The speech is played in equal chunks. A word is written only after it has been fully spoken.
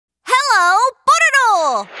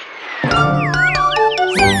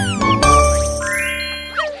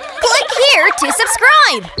to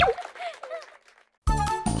subscribe!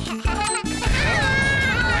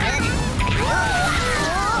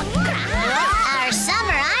 Our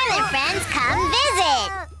Summer Island friends come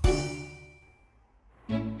visit!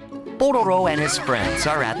 Pororo and his friends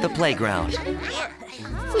are at the playground.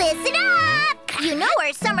 Listen up! You know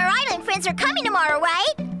our Summer Island friends are coming tomorrow,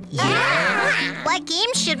 right? Yeah! What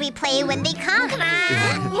games should we play when they come?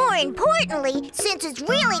 More importantly, since it's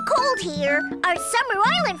really cold here, our Summer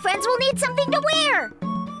Island friends will need something to wear.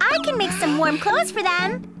 I can make some warm clothes for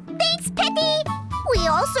them. Thanks, Peppy! We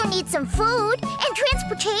also need some food and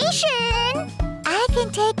transportation. I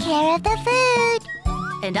can take care of the food.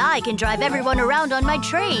 And I can drive everyone around on my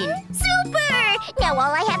train. Super! Now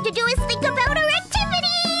all I have to do is think about our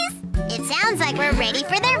activities. It sounds like we're ready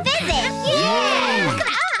for their visit. Yeah!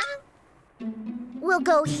 We'll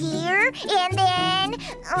go here and then,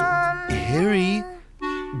 Harry,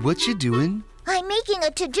 what you doing? I'm making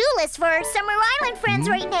a to-do list for our Summer Island friends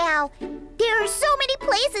right now. There are so many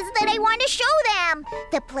places that I want to show them.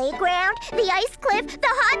 The playground, the ice cliff, the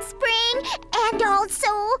hot spring, and also...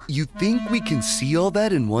 You think we can see all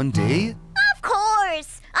that in one day? Of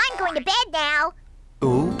course! I'm going to bed now.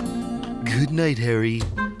 Oh, good night, Harry.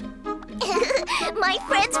 My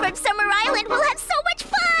friends from Summer Island will have so much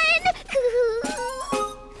fun!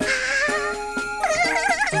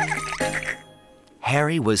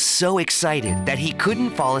 Harry was so excited that he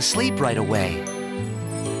couldn't fall asleep right away.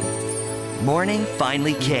 Morning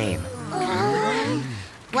finally came.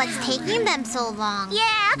 What's taking them so long?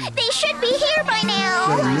 Yeah, they should be here by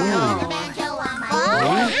now.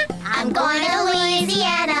 I'm going to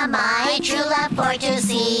Louisiana, my true love for to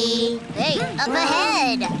see. Hey, up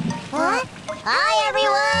ahead. What? Hi,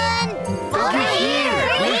 everyone. Over here.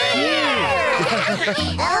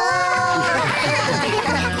 Hello.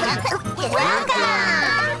 Welcome.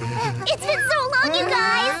 It's been so long, you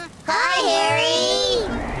guys. Hi, Harry.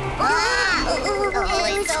 Oh,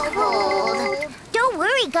 it's so cold. Don't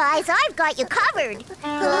worry, guys. I've got you covered.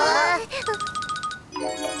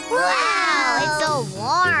 Wow, it's so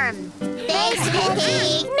warm. Thanks,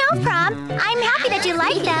 Piggy. No problem. I'm happy that you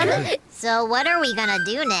like them. So what are we gonna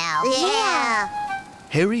do now? Yeah.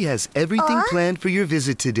 Harry has everything planned for your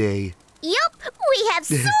visit today. Yup, we have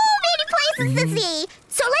so many places to see.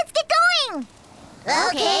 So let's get going.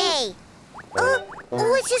 Okay.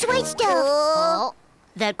 What's this white stuff? Oh.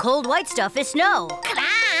 That cold white stuff is snow.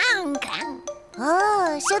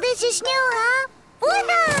 Oh, so this is snow, huh?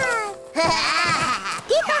 Woohoo!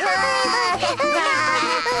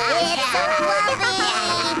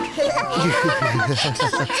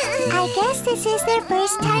 I guess this is their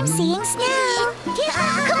first time seeing snow.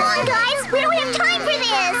 Come on, guys! We don't have time for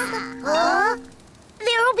this!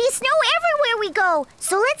 There will be snow everywhere we go,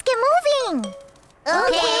 so let's get moving!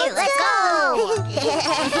 Okay, let's go!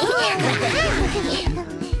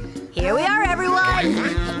 Here we are, everyone!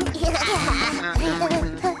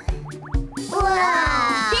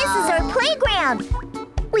 Wow! This is our playground!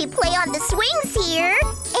 We play on the swings here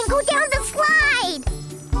and go down the slide!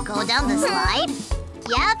 Go down the slide?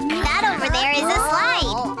 Yep, that over there is a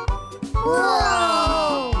slide!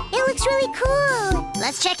 Whoa! It looks really cool!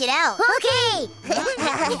 Let's check it out! Okay!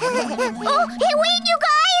 Oh, hey, wait, you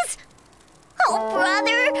guys! Oh,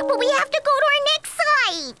 brother, but we have to go to our next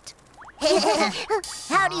site!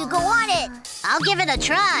 How do you go on it? I'll give it a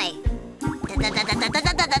try. That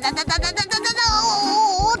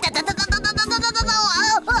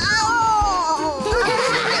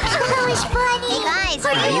was funny. Hey guys,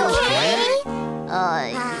 are you okay?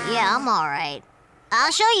 Yeah, I'm all right.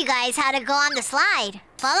 I'll show you guys how to go on the slide.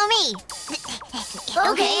 Follow me.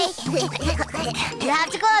 Okay. You have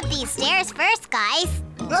to go up these stairs first, guys.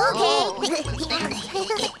 Okay.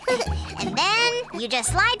 And then you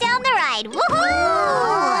just slide down the ride.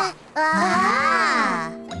 Woohoo!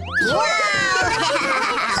 Wow!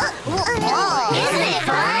 Isn't it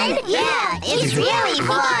fun? Yeah, it's really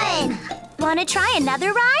fun. Want to try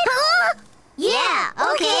another ride? Yeah,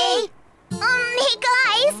 okay. Hey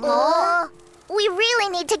guys. We really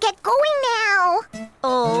need to get going now.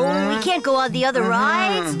 Oh, we can't go on the other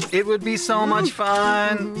rides? It would be so much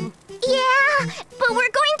fun. Yeah, but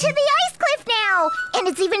we're going to the ice cliff now, and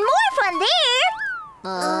it's even more fun there.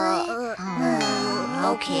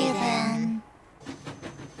 Okay then.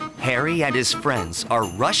 Harry and his friends are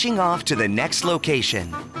rushing off to the next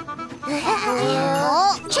location.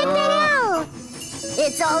 Oh, check that out!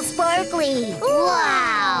 It's all sparkly.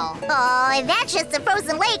 Wow! Oh, and that's just a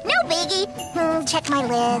frozen lake, no biggie. Check my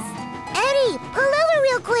list. Eddie, pull over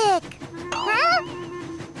real quick. Huh?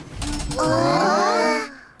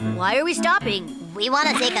 Why are we stopping? We want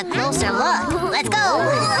to take a closer look. Let's go!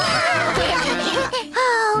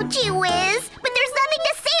 Oh, gee whiz!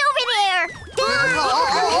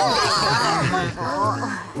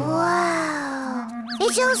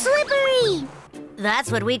 It's so slippery.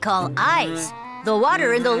 That's what we call ice. The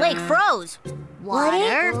water in the lake froze.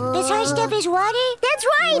 Water? This hard stuff is water? That's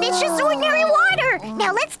right. It's just ordinary water.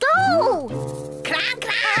 Now let's go. Krang,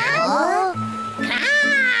 krang.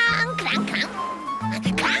 Krang, krang, krang.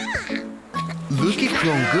 Krang. Look at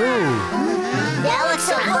Chrome go. That looks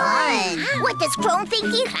so fun. What does Chrome think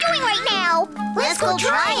he's doing right now? Let's go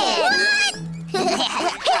try it. What?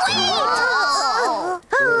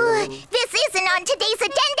 Oh, this isn't on today's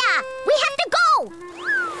agenda. We have to go.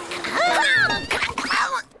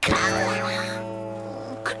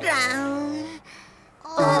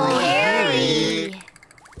 Oh, Harry.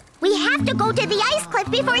 We have to go to the ice cliff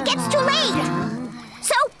before it gets too late.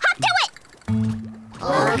 So, hop to it.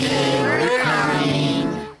 Okay, we're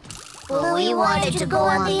coming. But we wanted to go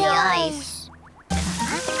on the ice.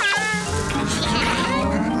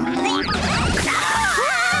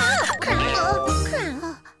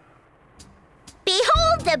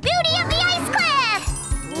 Behold the beauty of the ice cliff!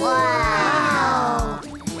 Wow!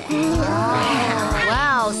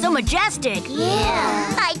 Wow, so majestic.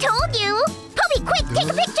 Yeah! I told you! Poppy, quick, take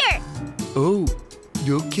a picture! Oh,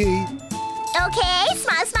 okay. Okay,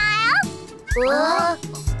 smile, smile!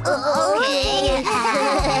 Okay.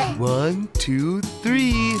 1, 2,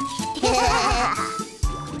 3. Take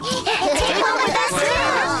one with us too!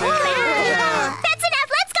 That's enough,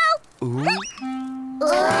 let's go! Ooh.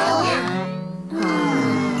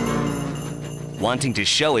 Wanting to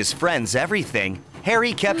show his friends everything,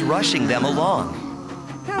 Harry kept rushing them along.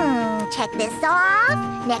 Check this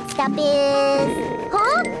off. Next up is...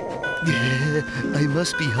 Huh? I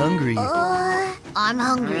must be hungry. I'm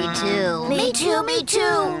hungry too. Me too, me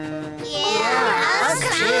too. Yeah, us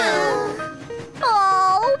too.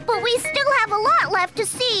 Oh, but we still have a lot left to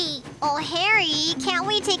see. Oh, Harry, can't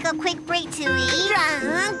we take a quick break to eat?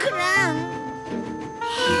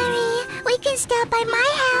 Harry, we can stop by my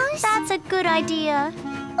house. That's a good idea.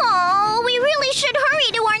 Oh, we really should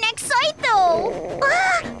hurry to our next site, though.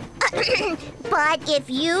 But if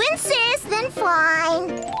you insist, then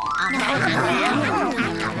fine.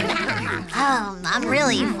 I'm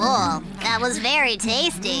really full. That was very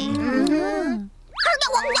tasty. Okay,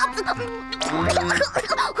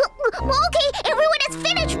 everyone is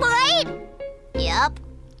finished, right? Yep.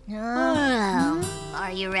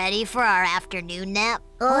 Are you ready for our afternoon nap?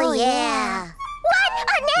 Oh, yeah. What?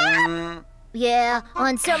 A nap? Yeah,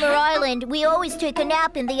 on Summer Island, we always take a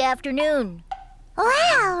nap in the afternoon.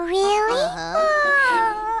 Wow, really?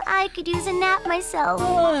 I could use a nap myself.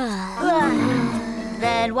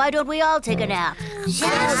 Then why don't we all take a nap?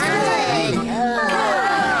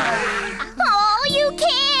 Oh, you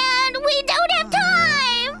can't! We don't have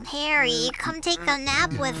time! Harry, come take a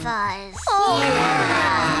nap with us.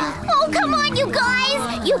 Oh, come on, you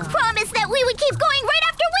guys! You promised that we would keep going right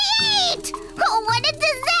after we eat! Oh, what a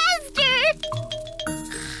disaster!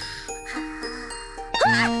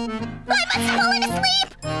 I must have fallen asleep!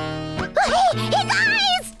 Hey,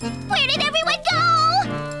 guys! Where did everyone go?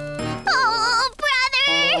 Oh,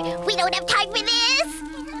 brother! We don't have time for this!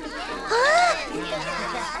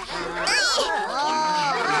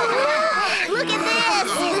 Look at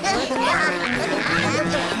this!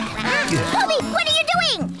 Bobby, what are you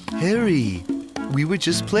doing? Harry, we were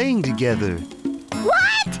just playing together.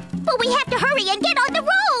 What? But we have to hurry and get on the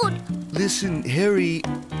road! Listen, Harry,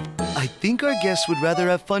 I think our guests would rather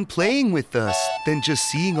have fun playing with us than just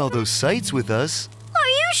seeing all those sights with us. Are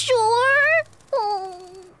you sure? Oh.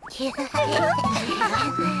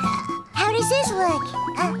 How does this look?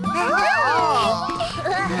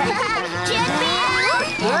 Jet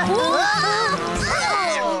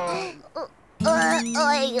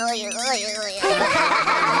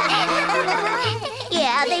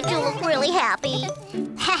Yeah, they do look really happy.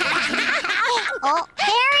 Oh,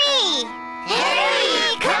 Harry!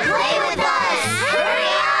 Harry, come play with us!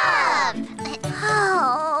 Hurry up!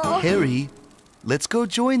 Oh, Harry, let's go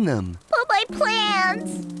join them. but my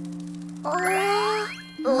plans.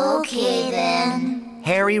 Okay, then.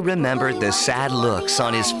 Harry remembered the sad looks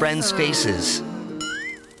on his friends' faces.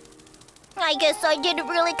 I guess I didn't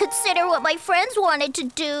really consider what my friends wanted to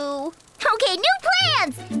do. Okay, new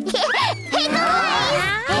plans! Hey,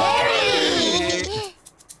 guys! Harry!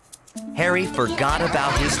 Harry forgot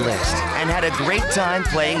about his list and had a great time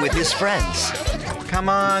playing with his friends. Come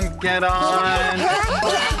on, get on.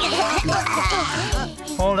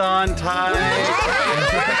 Hold on tight.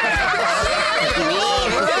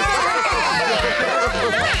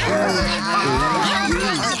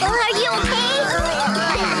 Are you okay?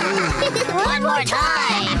 One more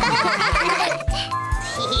time!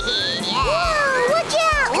 Whoa, watch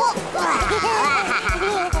out!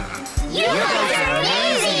 You guys are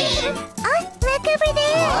amazing! Look over there!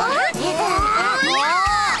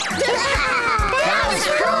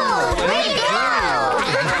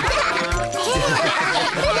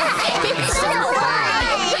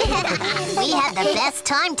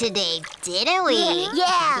 time today, didn't we?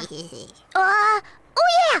 Yeah. Oh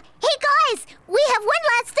yeah! Hey guys, we have one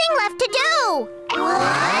last thing left to do.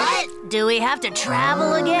 What? Do we have to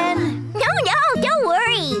travel again? No, don't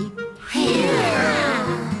worry.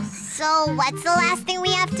 So what's the last thing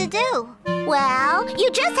we have to do? Well,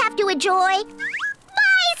 you just have to enjoy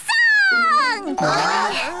my song.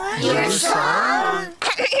 Your song?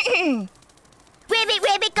 Ribbit,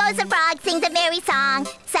 ribbit goes the frog, sings a merry song.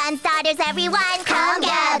 Sons, daughters, everyone, come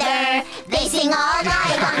gather. They sing all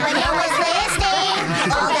night long, but no one's listening.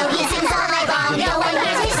 Although he sings all night long, no one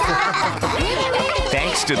hears his song.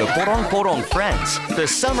 Thanks to the Porong Porong friends, the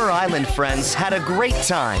Summer Island friends had a great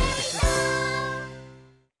time.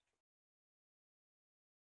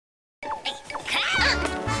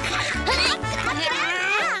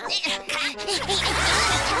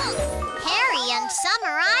 Harry and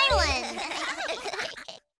Summer Island.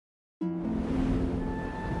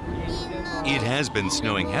 It has been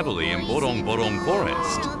snowing heavily in Porong Porong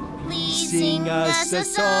Forest. Please Sing us a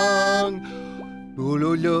song.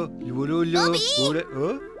 Bololo, bololo,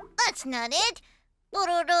 Bobby? That's not it.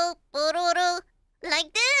 Pororo, pororo,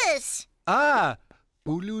 like this. Ah,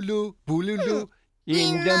 bululu, bululu.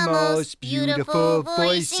 In the most beautiful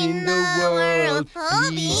voice in the world. Bobby,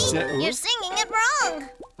 Please, you're singing it wrong.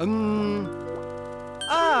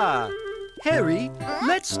 Harry,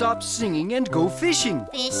 let's stop singing and go fishing.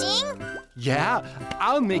 Fishing? Yeah,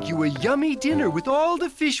 I'll make you a yummy dinner with all the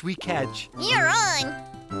fish we catch. You're on.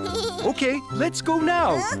 Okay, let's go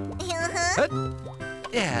now. Uh-huh.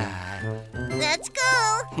 Yeah. Let's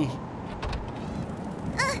go.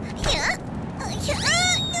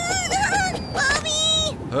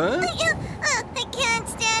 Bobby! Huh? I can't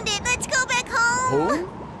stand it. Let's go back home.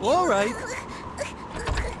 Oh, all right.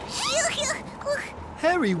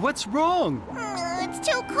 Harry, what's wrong? It's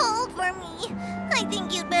too cold for me. I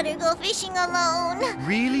think you'd better go fishing alone.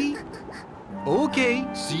 Really? Okay,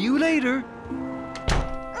 see you later.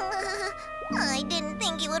 I didn't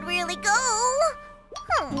think you would really go.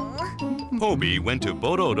 Hobie went to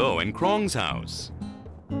Pororo and Krong's house.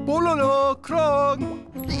 Bololo, Krong.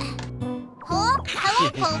 Oh, hello,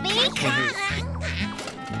 Hobie.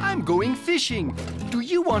 I'm going fishing. Do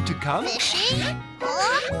you want to come? Fishing?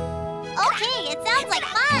 Oh? Okay, it sounds like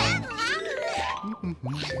fun.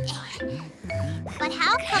 But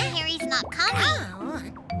how come Harry's not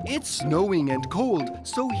coming? It's snowing and cold,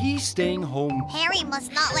 so he's staying home. Harry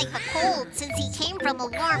must not like the cold since he came from a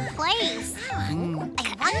warm place. I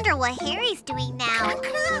wonder what Harry's doing now.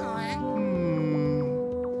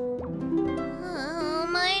 Oh,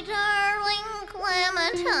 my darling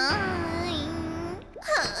Clementine.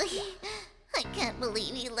 I can't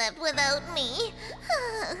believe he left without me.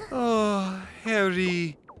 Oh,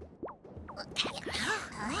 Harry.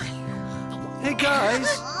 Hey, guys.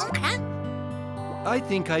 I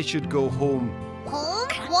think I should go home. Home?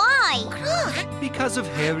 Why? Because of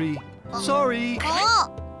Harry. Sorry.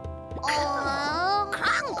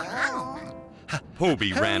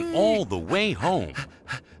 Hobie ran all the way home.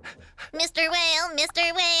 Mr. Whale,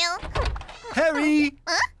 Mr. Whale. Harry!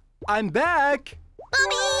 Huh? I'm back!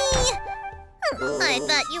 Bobby! I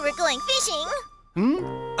thought you were going fishing.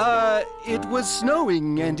 It was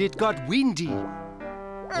snowing and it got windy.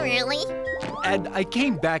 Really? And I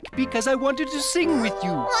came back because I wanted to sing with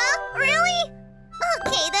you. What? Really?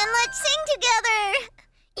 Okay, then let's sing together.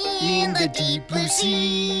 In the deep blue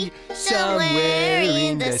sea, somewhere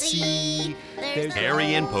in the sea, there's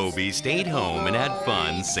Harry and Hobie stayed home and had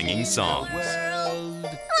fun singing songs. world.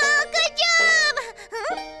 Well, good job!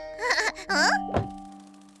 Huh?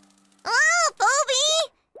 Oh, Bobby!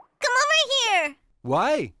 Come over here!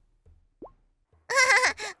 Why?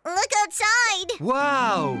 Look outside!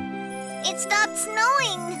 Wow! It stopped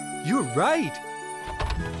snowing! You're right.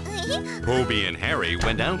 Hobie and Harry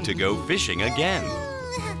went out to go fishing again.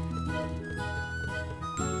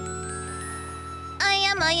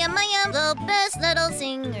 I am the best little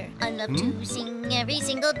singer. I love to sing every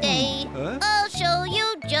single day. Huh? I'll show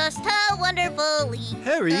you just how wonderfully.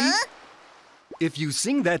 Harry? Huh? If you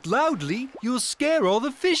sing that loudly, you'll scare all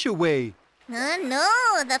the fish away.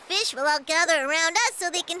 No, the fish will all gather around us so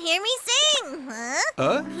they can hear me sing.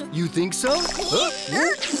 Huh? You think so?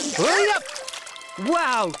 Hurry up!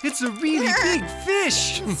 Wow, it's a really big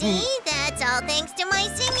fish. See, that's all thanks to my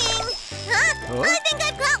singing. Huh? I think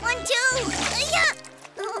I've got one too. Yeah.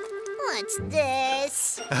 What's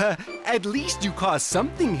this? At least you caught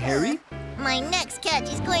something, Harry. My next catch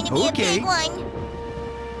is going to be Okay. a big one.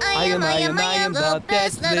 I am the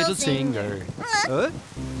best little singer. Huh?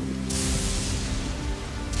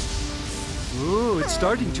 Oh, it's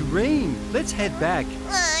starting to rain. Let's head back.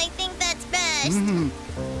 I think that's best.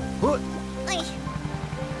 What? Ay.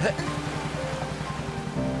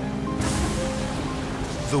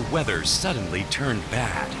 The weather suddenly turned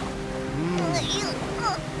bad.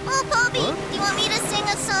 Oh, Bobby, do you want me to sing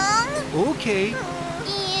a song? Okay.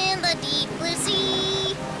 In the deep blue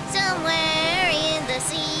sea, somewhere in the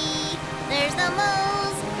sea, there's the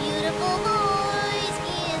most beautiful boys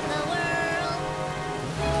in the world.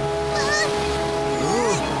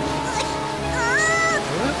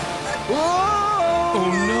 Oh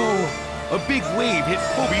no! A big wave hit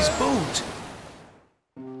Bobby's boat.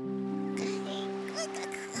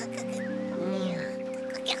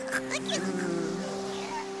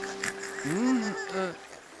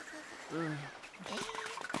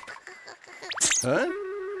 Huh?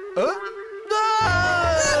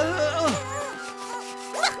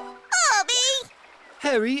 Bobby!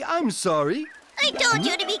 Harry, I'm sorry. I told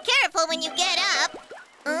you to be careful when you get up.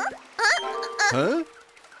 Huh?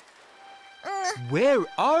 Where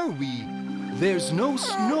are we? There's no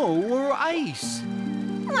snow or ice.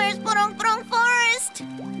 Where's Porong Porong Forest?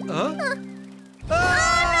 Huh?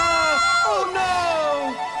 Ah! Oh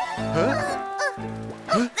no!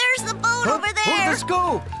 Huh? There's the boat over Oh, there. let's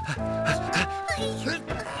go!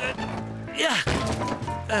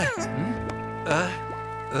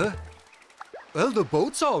 Well, the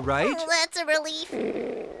boat's all right. That's a relief.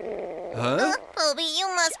 Huh? Bobby, you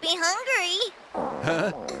must be hungry.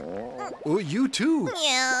 Oh, you too.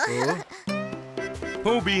 Yeah.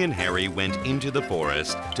 Bobby and Harry went into the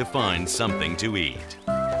forest to find something to eat.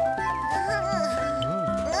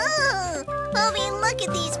 Bobby, look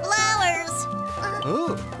at these flowers.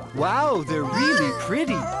 Oh, wow, they're really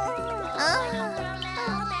pretty.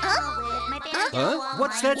 Huh?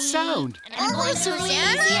 What's that sound? Oh,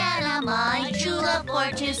 Susanna, my true love for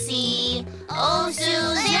to see. Oh,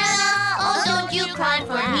 Susanna, oh, don't you cry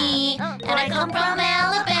for me. And I come from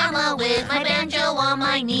Alabama with my banjo on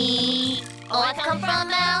my knee. Oh, I come from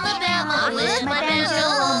Alabama with my banjo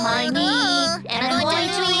on my knee. And I'm going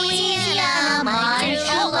to Louisiana, my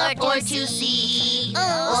true love for to see.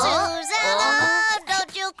 Oh, Susanna,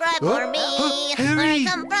 don't you cry for me. Harry! Where I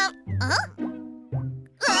come from.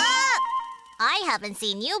 I haven't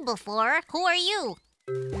seen you before. Who are you?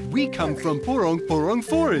 We come from Porong Porong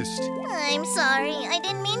Forest. I'm sorry. I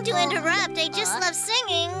didn't mean to interrupt. I just love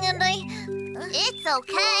singing and It's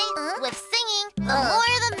okay. With singing, the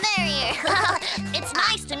more the merrier. It's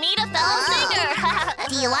nice to meet a fellow singer.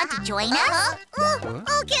 Do you want to join us?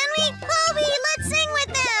 Oh, can we? Bobby, let's sing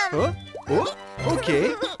with them. Huh? Oh,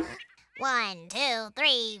 okay. 1, 2,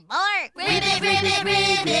 3, 4. Ribbit, ribbit,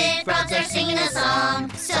 ribbit, frogs are singing a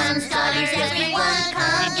song. Sons, daughters, everyone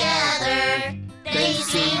come gather. They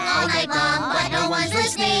sing all night long, but no one's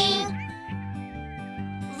listening.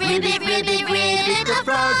 Ribbit, ribbit, ribbit, the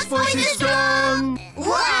frog's voice is strong.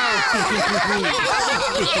 Wow!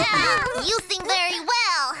 You sing very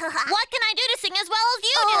well. What can I do to sing as well as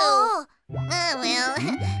you do? Well,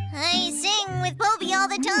 I sing with Bobby all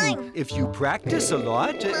the time. If you practice a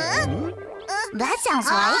lot. That sounds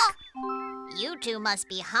like... You two must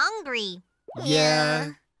be hungry.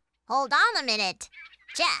 Yeah. Hold on a minute.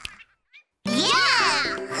 Ja.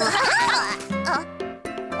 Yeah!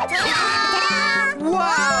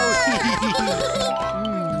 Wow!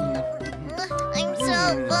 I'm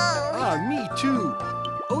so full. Ah, me too.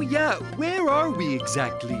 Oh yeah, where are we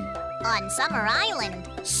exactly? On Summer Island.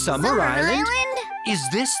 Summer Island? Is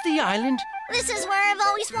this the island? This is where I've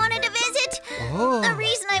always wanted to visit. Oh. The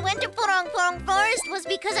reason I went to Porong Porong Forest was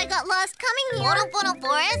because I got lost coming here. Porong Porong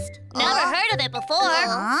Forest? Never heard of it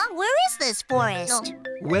before. Where is this forest?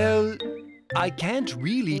 Well, I can't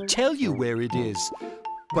really tell you where it is,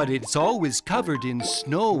 but it's always covered in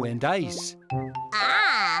snow and ice.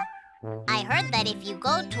 Ah, I heard that if you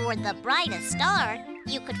go toward the brightest star,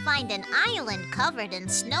 you could find an island covered in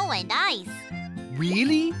snow and ice.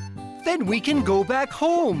 Really? Then we can go back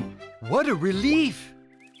home. What a relief!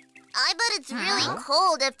 I bet it's really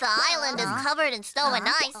cold if the island is covered in snow and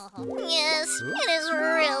ice. Yes, it is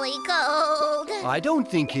really cold. I don't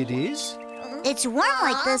think it is. It's warm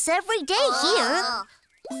like this every day here.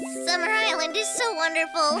 Summer Island is so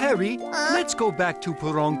wonderful. Harry, let's go back to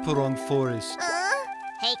Porong Porong Forest.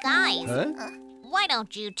 Hey guys, Huh? why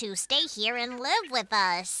don't you two stay here and live with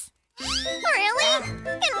us? Really?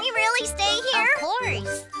 Can we really stay here? Of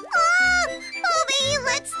course. Bobby,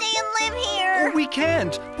 let's stay and live here. Oh, we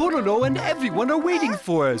can't. Pororo and everyone are waiting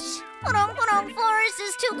for us. Porong Porong Forest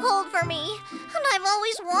is too cold for me, and I've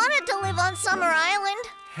always wanted to live on Summer Island.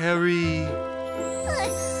 Harry...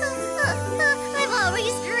 I've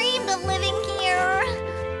always dreamed of living here.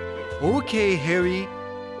 Okay, Harry.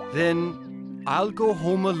 Then I'll go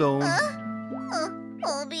home alone.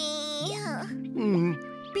 Bobby.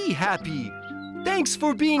 Be happy. Thanks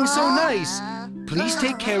for being so nice. Please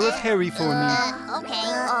take care of Harry for me. Okay.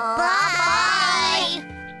 Bye!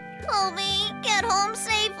 Toby, get home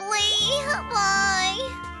safely. Bye.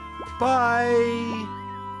 Bye.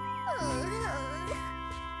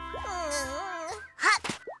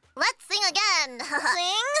 Let's sing again.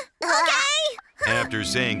 Sing? Okay. After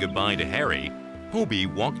saying goodbye to Harry,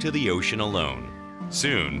 Hobie walked to the ocean alone.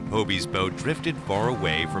 Soon, Hobie's boat drifted far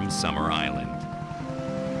away from Summer Island.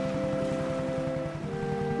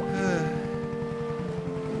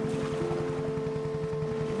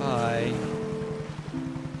 Bye.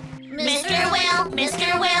 Mr.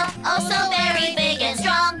 Whale, oh so very big and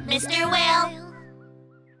strong, Mr. Whale.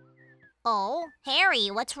 Oh, Harry,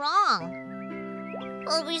 what's wrong?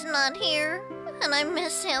 Hobie's not here, and I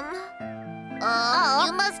miss him.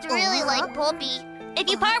 You must really like Poppy. If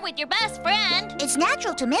you part with your best friend. It's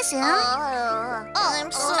natural to miss him.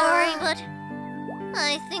 I'm sorry, but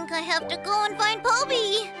I think I have to go and find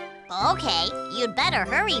Poppy. Okay, you'd better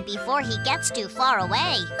hurry before he gets too far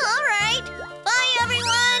away. All right. Bye,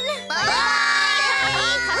 everyone.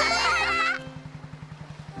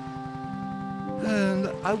 And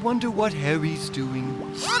I wonder what Harry's doing.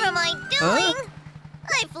 What am I doing?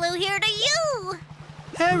 I flew here to you.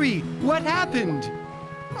 Harry, what happened?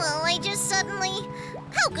 Well, I just suddenly...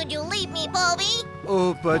 How could you leave me, Poppy?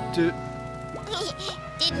 Oh, but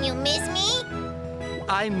Didn't you miss me?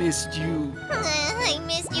 I missed you. I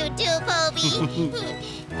missed you too, Poppy.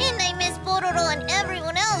 And I miss Pororo and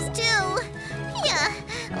everyone else too. Yeah,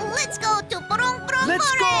 let's go to Porong Porong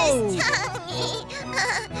Let's Forest.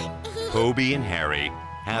 Hobie and Harry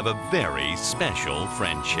have a very special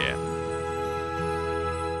friendship.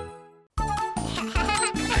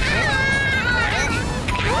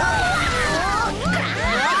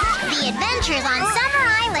 The Adventures on Summer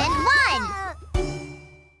Island 1.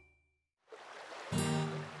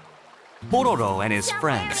 Pororo and his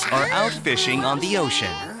friends are out fishing on the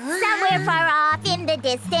ocean. Somewhere far off in the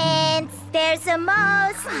distance, there's the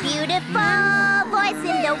most beautiful voice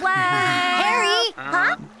in the world. Harry!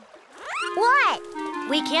 Huh? What?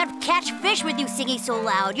 We can't catch fish with you singing so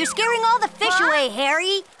loud. You're scaring all the fish away,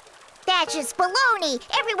 Harry. That's just baloney.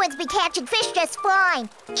 Everyone's been catching fish just fine.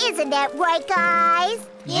 Isn't that right, guys?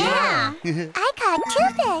 Yeah. I caught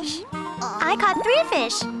 2 fish. I caught 3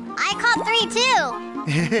 fish. I caught 3 too.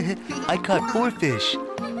 I caught 4 fish.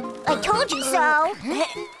 I told you so.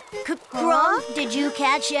 Krong, did you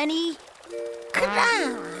catch any?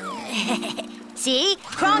 See?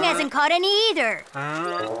 Krong hasn't caught any either.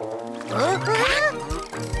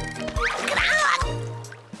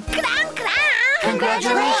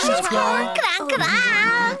 Congratulations, Krong.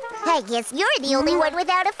 I guess you're the only one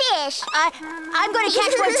without a fish. I'm gonna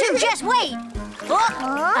catch one too, just wait.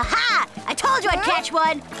 Aha! I told you I'd catch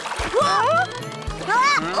one. Whoa!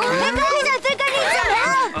 Hey guys, I think I need some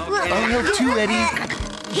help. I'll help too, Eddie.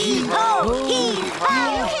 Heave-ho! Heave-ho!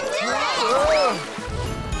 You can do it!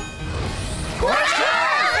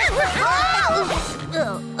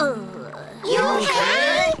 You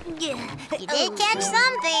okay? You did catch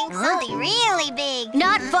something. Something really big.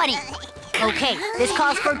 Not funny. Okay, this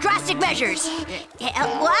calls for drastic measures.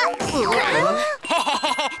 What?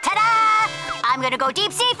 Ta-da! I'm gonna go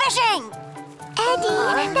deep sea fishing.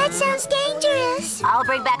 Eddie, that sounds dangerous. I'll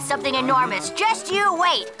bring back something enormous. Just you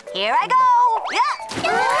wait. Here I go.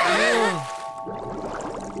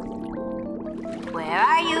 Where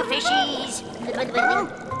are you, fishies?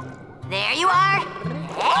 There you are.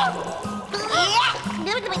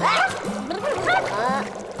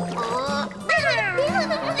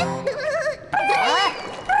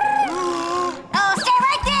 Oh, stay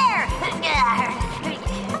right there!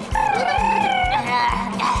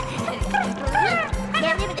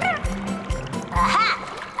 Aha!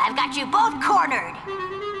 I've got you both cornered.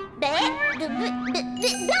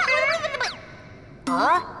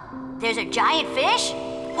 Huh? There's a giant fish?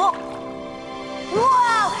 Whoa!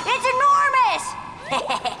 Whoa! It's enormous!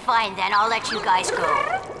 Fine then, I'll let you guys go.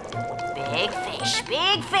 Big fish,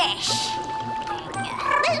 big fish.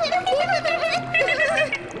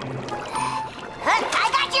 I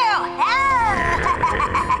got you!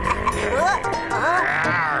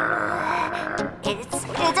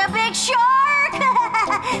 It's a big shark!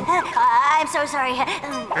 I'm so sorry.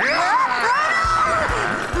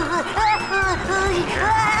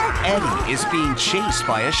 Eddie is being chased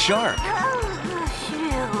by a shark.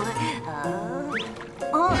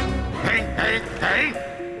 Hey!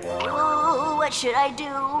 Oh, what should I do?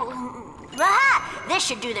 Aha! This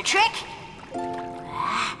should do the trick.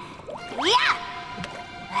 Yeah!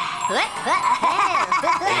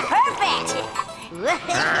 Perfect!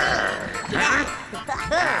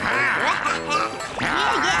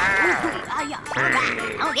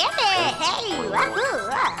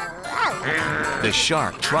 The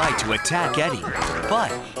shark tried to attack Eddie,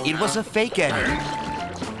 but it was a fake Eddie.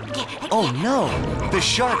 Oh no! The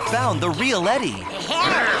shark found the real Eddie!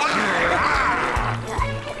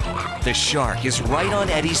 The shark is right on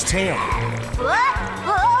Eddie's tail. What?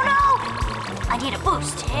 Oh no! I need a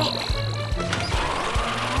boost.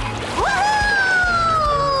 Woohoo!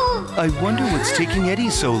 I wonder what's taking Eddie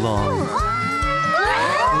so long.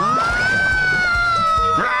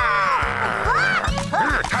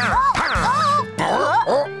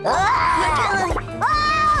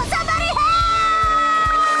 Somebody help!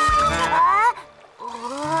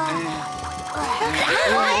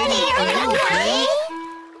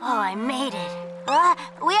 Oh, I made it.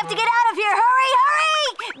 We have to get out of here. Hurry,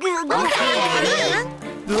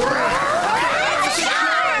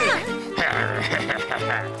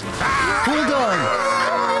 Hold on!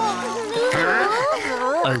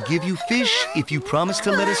 I'll give you fish if you promise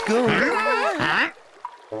to let us go.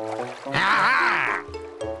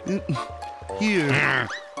 Here.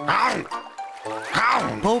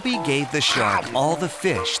 Bobby gave the shark all the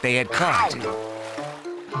fish they had caught.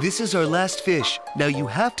 This is our last fish. Now you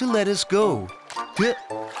have to let us go.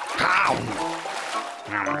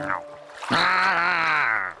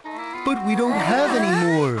 But we don't have any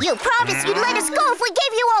more. You promised you'd let us go if we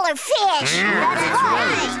gave you all our fish. That's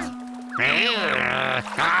right.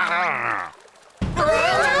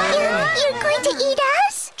 You're going to eat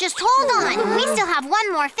us? Just hold on. We still have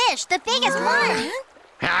one more fish, the biggest one.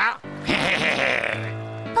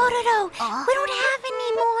 Pororo, we don't have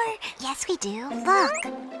any more. Yes, we do. Look.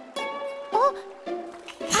 Oh.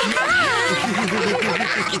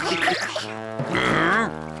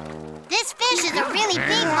 This fish is a really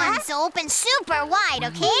big one, so open super wide,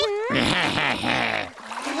 okay?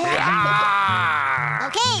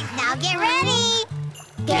 Okay, now get ready.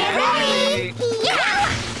 Get ready.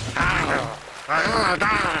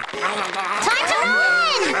 Time to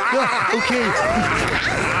run! Okay.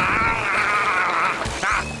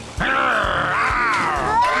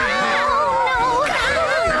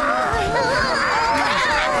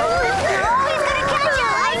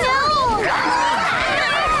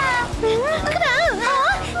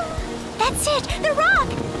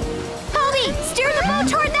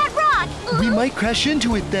 We might crash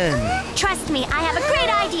into it then. Trust me, I have a great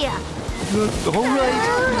idea. All right.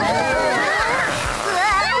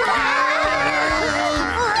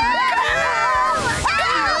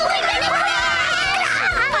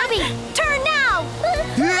 Bobby, turn now.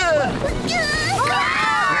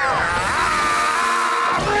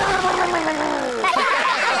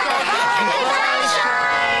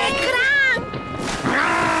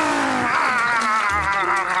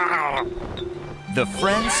 The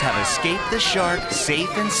friends have escaped the shark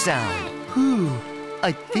safe and sound. Whew.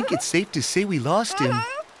 I think it's safe to say we lost him.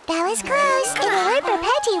 That was close. If it weren't for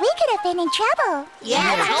Petty, we could have been in trouble.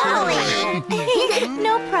 Yeah, totally.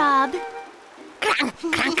 No prob.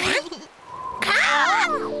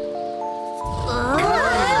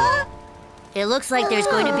 It looks like there's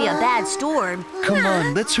going to be a bad storm. Come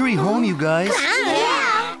on, let's hurry home, you guys.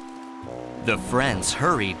 Yeah. The friends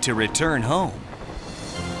hurried to return home.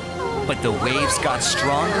 But the waves got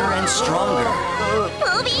stronger and stronger.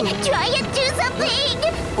 Bobby, try and do something.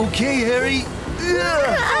 Okay, Harry.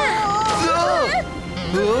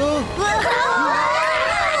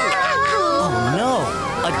 Oh no!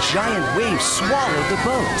 A giant wave swallowed the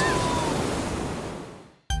boat.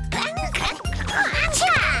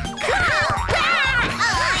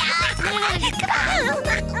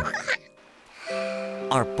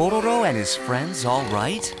 Are Pororo and his friends all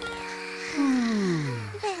right?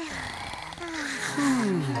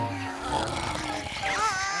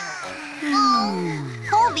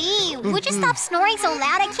 Colby, would you stop snoring so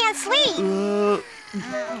loud? I can't sleep.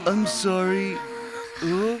 I'm sorry.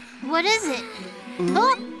 What is it?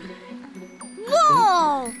 Oh.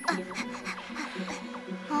 Whoa!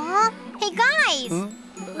 Huh? Hey, guys!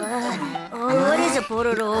 What is it,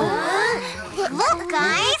 Pororo? Look,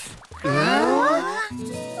 guys!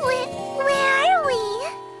 Where are we?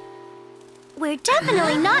 We're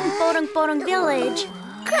definitely not in Porong Porong Village.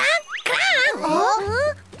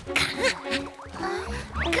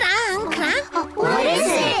 What is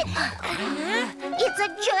it? It's a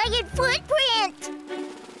giant footprint.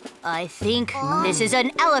 I think this is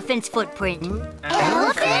an elephant's footprint.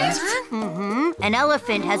 Elephant? Mm-hmm. An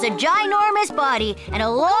elephant has a ginormous body and a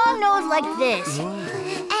long nose like this. An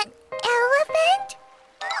elephant?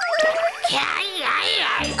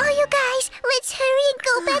 Oh, you guys, let's hurry and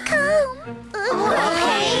go back home.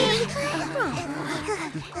 Okay.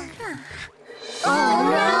 Oh,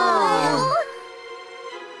 no.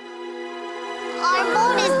 Our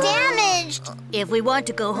boat is damaged. If we want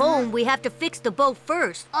to go home, we have to fix the boat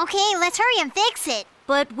first. Okay, let's hurry and fix it.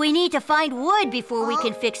 But we need to find wood before we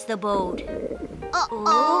can fix the boat.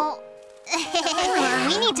 Uh-oh.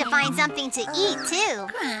 We need to find something to eat, too.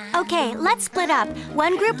 Okay, let's split up.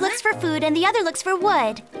 One group looks for food and the other looks for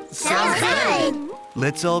wood. Sounds good.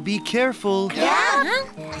 Let's all be careful. Yeah?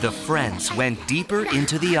 The friends went deeper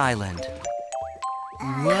into the island.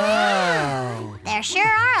 Wow! There sure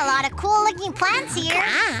are a lot of cool-looking plants here.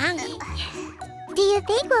 Do you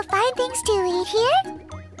think we'll find things to eat here?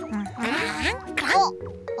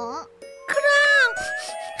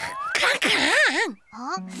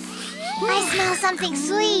 I smell something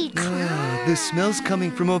sweet. The smell's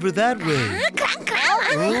coming from over that way.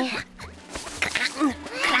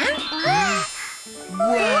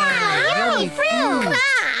 Wow, yummy fruit.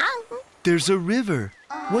 There's a river.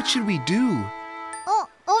 What should we do? Oh,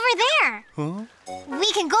 over there. Huh?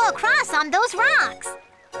 We can go across on those rocks.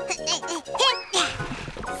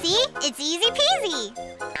 See? It's easy peasy.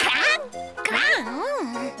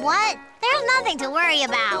 What? There's nothing to worry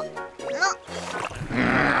about.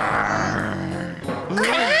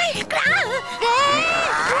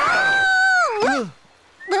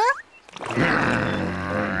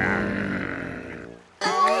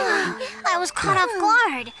 I was caught off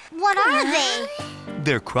guard. What are they?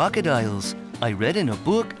 They're crocodiles. I read in a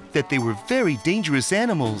book that they were very dangerous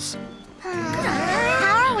animals.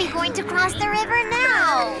 How are we going to cross the river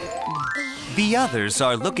now? The others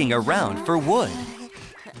are looking around for wood.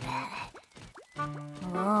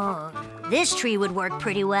 Oh, this tree would work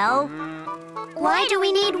pretty well. Why do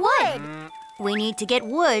we need wood? We need to get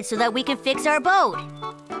wood so that we can fix our boat.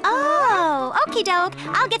 Oh, okie doke.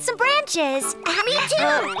 I'll get some branches. Me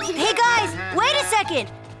too. Hey guys, wait a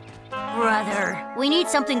second! Brother, we need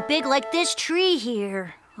something big like this tree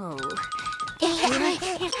here. Oh.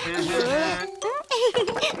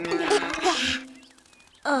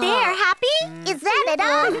 There, happy? Is that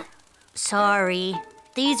enough? Sorry,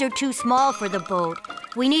 these are too small for the boat.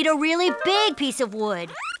 We need a really big piece of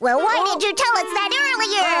wood. Well, why did you tell us that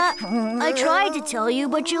earlier? I tried to tell you,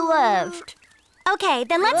 but you left. Okay,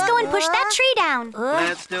 then let's go and push that tree down.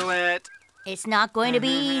 Let's do it. It's not going to be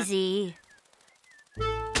easy.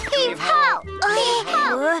 Heave ho! Heave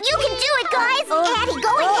ho! You can do it, guys! Addie,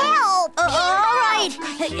 go and help! All right!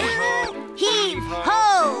 Heave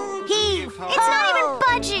ho! Heave ho! It's not even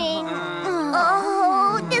budging!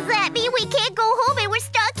 Oh, does that mean we can't go home and we're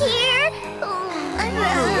stuck here? Oh,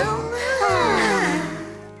 no!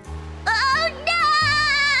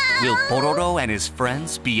 Will Pororo and his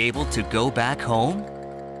friends be able to go back home?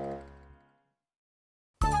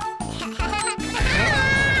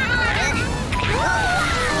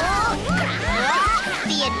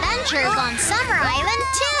 The adventure's on Summer Island,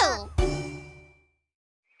 too.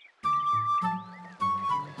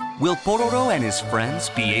 Will Pororo and his friends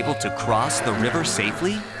be able to cross the river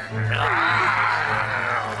safely?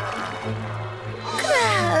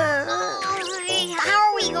 How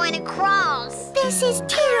are we going to cross? This is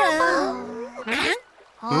terrible.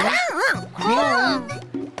 Krong!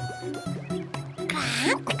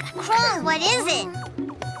 Krong, what is it?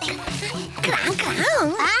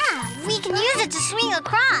 Ah, we can use it to swing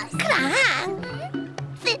across.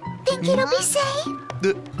 Think it'll be safe?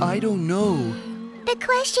 I don't know. The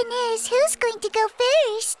question is, who's going to go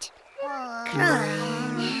first?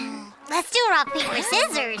 Let's do rock, paper,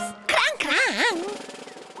 scissors.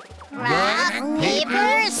 Rock,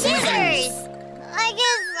 paper, scissors. I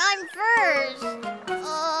guess I'm first.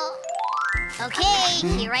 Okay,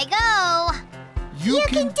 here I go. You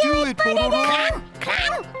can do it, Pororo.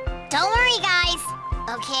 Don't worry, guys.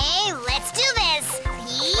 Okay, let's do this.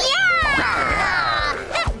 Yeah!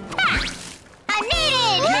 I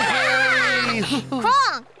made it!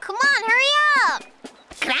 Krong, come on, hurry up!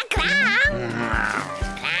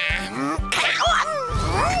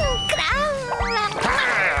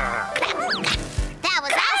 That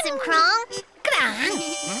was awesome, Krong.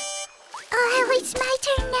 Oh, it's my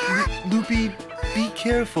turn now. Loopy, be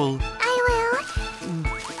careful. I will.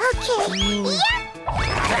 Okay.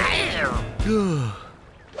 Yep.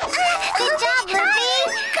 Good job, Loopy.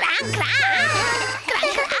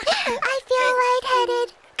 I feel lightheaded.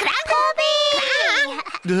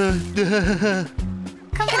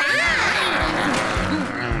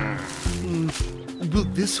 Will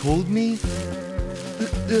this hold me?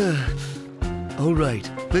 All right,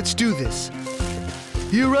 let's do this.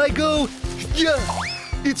 Here I go. Yeah,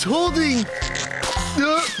 it's holding.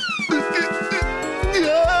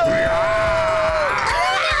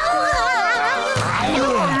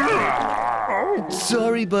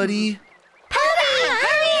 Sorry, buddy.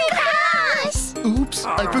 Hurry across! Oops,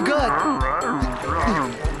 I forgot.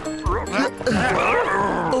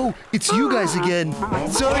 Oh, it's you guys again.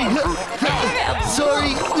 Sorry.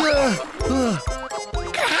 Sorry.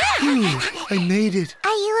 I made it.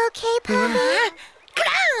 Are you okay, Poppy?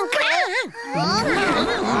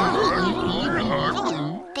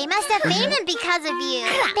 They must have fainted because of you.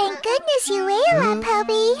 Thank goodness you ate that,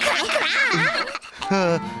 Poppy.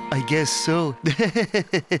 I guess so.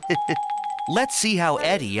 Let's see how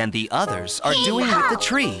Eddie and the others are doing with the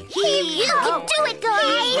tree. You can do it,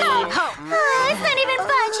 guys. It's not even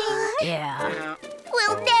budging. Yeah.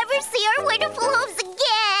 We'll never see our wonderful homes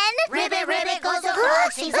again. Ribbit, ribbit goes the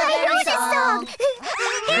frog, sings a I know merry this song. song.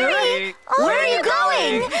 Harry! Where are you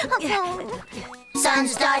going? Sun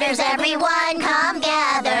starters, everyone, come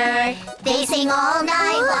gather. They sing all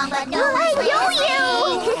night long, but no one's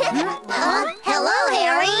listening. Hello,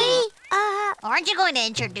 Harry. Aren't you going to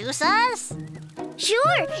introduce us?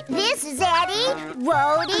 Sure. This is Eddie,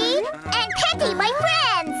 Rhodey, and Petty, my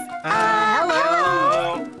friends.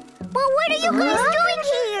 Hello! Well, what are you guys doing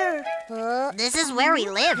here? This is where we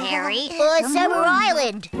live, Harry. Summer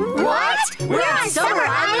Island. What? We're on Summer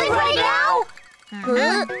Island right now?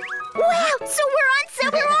 Wow, so we're on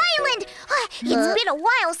Summer Island. It's been a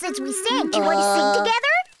while since we sang. Do you want to sing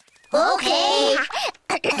together? Okay.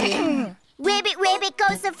 Ribbit, ribbit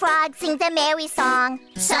goes the frog, sings a merry song.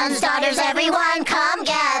 Sun starters, everyone, come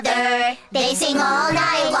gather. They sing all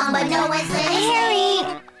night long, but no one's listening. Harry!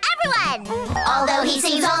 Everyone! Although he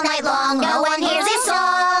sings all night long, no one hears his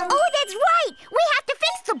song. Oh, that's right! We have to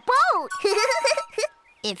fix the boat!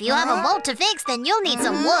 If you have a boat to fix, then you'll need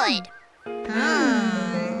some wood.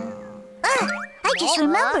 I just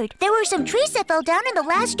remembered. There were some trees that fell down in the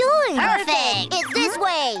last storm. Perfect. It's this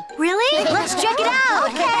way. Really? Let's check it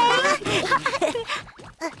out.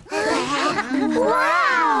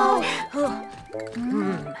 Wow!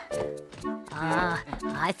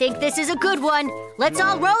 I think this is a good one. Let's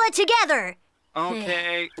all roll it together.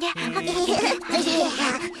 Okay. We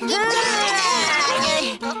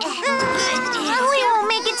won't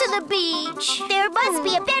make it to the beach. There must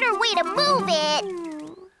be a better way to move it.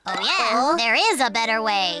 Oh, yeah, there is a better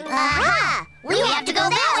way. Aha! We have to go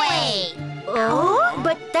that way. Oh,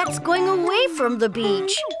 but that's going away from the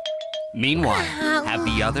beach. Meanwhile, have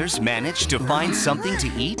the others managed to find something to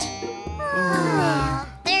eat?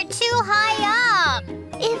 They're too high up.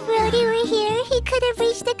 If Rhodey were here, he could have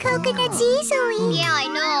reached the coconuts easily. Yeah, I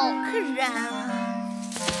know.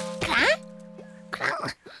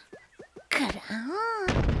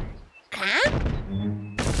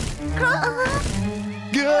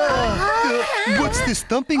 What's this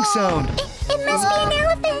thumping sound? It must be an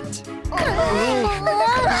elephant.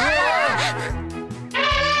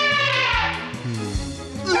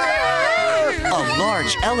 A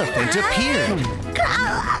large elephant appeared.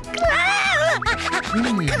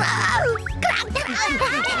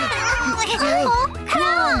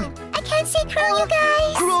 Krong! I can't see Krong, you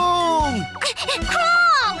guys. Krong!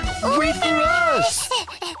 Krong! Wait for us!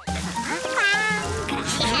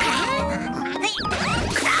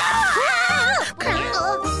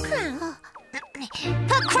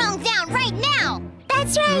 Put Krong down right now.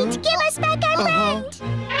 That's right. Give us back our friend.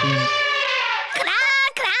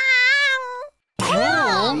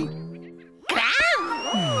 Krong?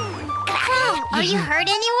 Are you hurt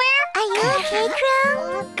anywhere? Are you okay,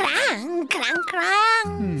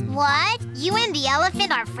 Krong? What? You and the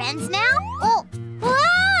elephant are friends now? Oh.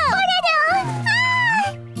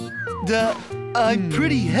 I'm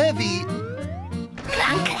pretty heavy.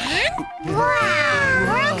 Wow!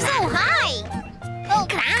 We're up so high! Oh,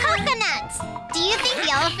 coconuts! Do you think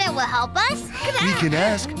the elephant will help us? We can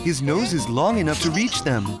ask. His nose is long enough to reach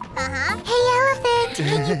them. Hey, elephant.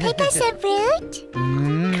 Can you pick us some fruit?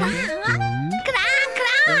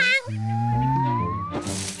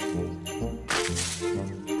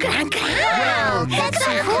 Wow! That's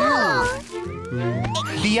so cool!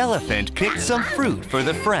 The elephant picked some fruit for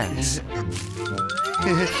the friends.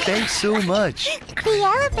 Thanks so much. The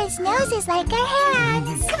elephant's nose is like our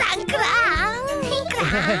hands.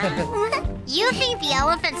 You think the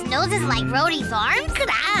elephant's nose is like Rhodey's arms?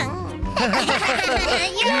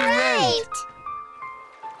 You're right!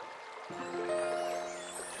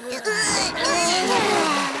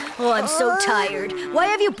 Oh, I'm so tired. Why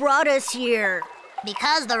have you brought us here?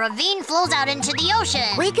 Because the ravine flows out into the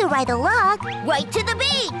ocean. We could ride a log. Right to the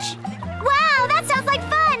beach. Wow, that sounds like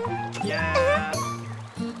fun.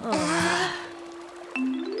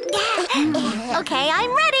 Okay,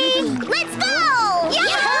 I'm ready. Let's go!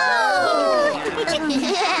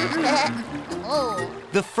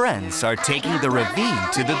 The friends are taking the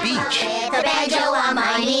ravine to the beach. The banjo on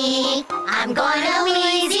my knee. I'm going to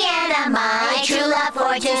Louisiana, my true love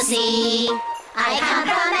for to see. I come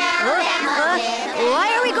from Alabama. Why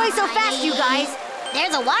are we going so fast, you guys?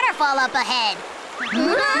 There's a waterfall up ahead.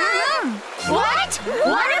 What?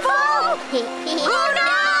 Waterfall?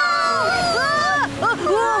 Oh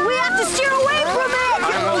no! We have to steer away from it!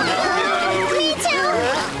 Me too.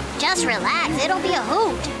 Just relax, it'll be a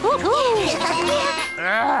hoot. Hoot, hoot.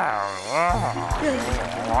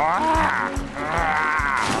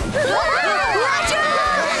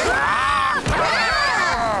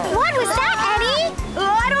 What was that, Eddie?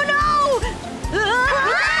 I don't know!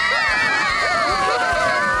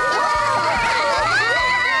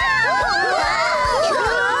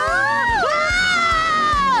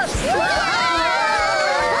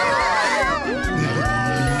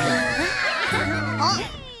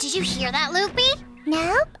 Did you hear that, Loopy?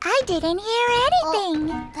 Nope, I didn't hear anything.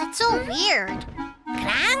 That's so weird.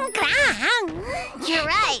 You're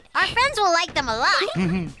right. Our friends will like them a lot.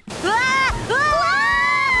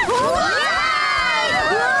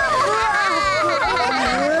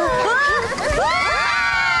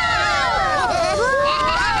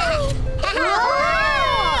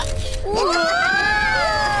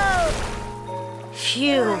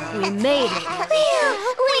 Phew, we made it.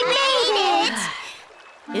 We made it!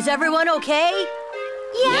 Is everyone okay?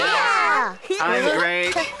 Yeah! I'm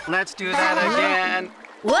great. Let's do that again.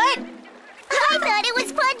 What? I thought it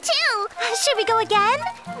was fun too. Should we go again?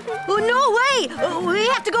 Oh, no way! We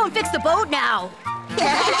have to go and fix the boat now.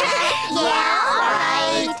 Yeah, all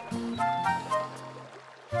right.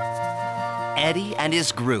 Eddie and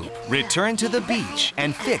his group returned to the beach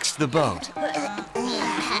and fixed the boat.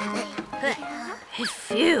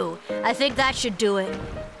 Phew, I think that should do it.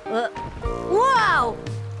 Wow!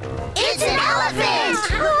 It's an elephant!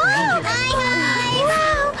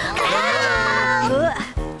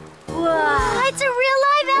 Wow! It's a real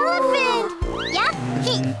live elephant! Yep,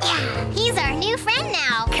 he's our new friend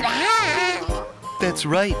now. That's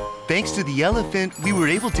right. Thanks to the elephant, we were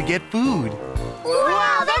able to get food.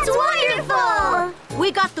 Wow, that's wonderful!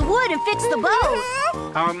 We got the wood and fixed the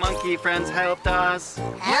boat. Our monkey friends helped us.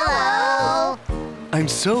 Hello! I'm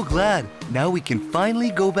so glad. Now we can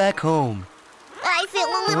finally go back home. I feel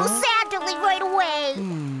a little sad to leave right away.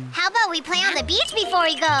 How about we play on the beach before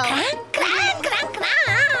we go?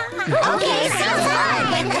 Okay, sounds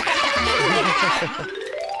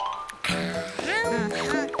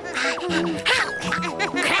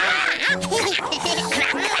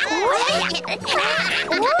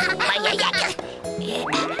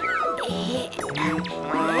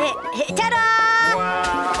Ta-da!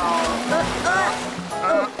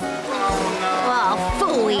 Oh,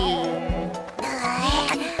 phooey.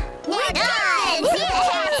 We're done!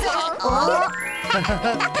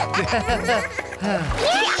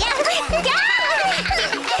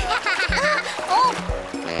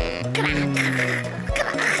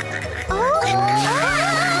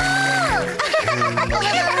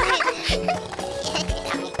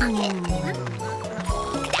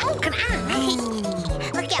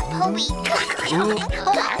 Look at Poby.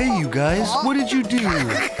 Hey, you guys, what did you do?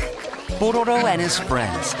 Pororo and his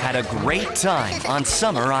friends had a great time on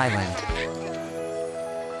Summer Island.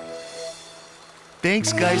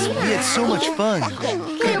 Thanks, guys. We had so much fun.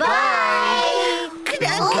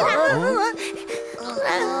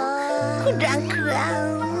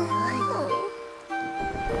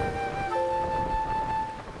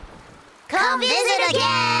 Come visit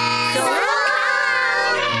again!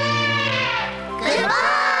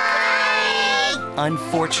 Goodbye!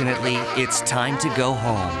 Unfortunately, it's time to go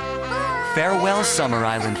home. Farewell, Summer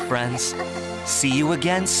Island friends. See you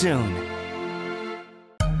again soon.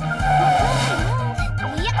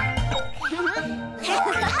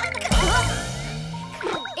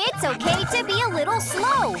 It's okay to be a little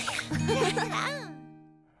slow.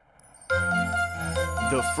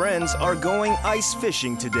 The friends are going ice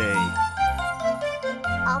fishing today.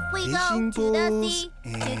 Off we Fishing go to the poles sea to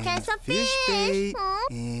and catch some fish fish. bait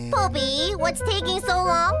and- Poby, what's taking so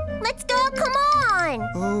long? Let's go, come on!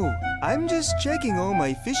 Oh, I'm just checking all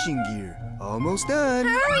my fishing gear. Almost done.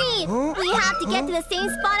 Hurry! Huh? We have to get to the same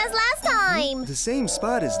spot as last time. The same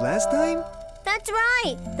spot as last time? That's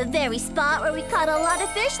right. The very spot where we caught a lot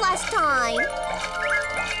of fish last time.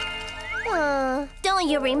 Don't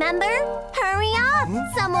you remember? Hurry up!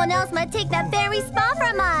 Someone else might take that very spot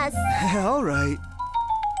from us. All right.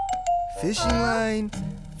 Fishing line,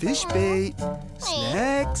 fish bait,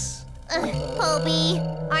 snacks. Poby,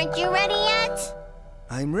 aren't you ready yet?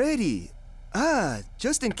 I'm ready.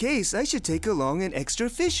 Just in case, I should take along an extra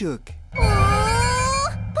fish hook. Poby!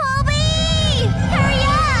 Hurry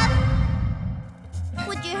up!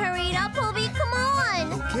 Would you hurry it up, Poby? Come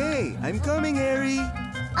on! Okay, I'm coming, Harry.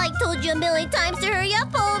 I told you a million times to hurry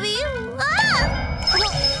up, Poby. Ah!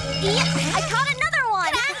 Yeah, I caught another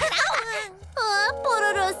one!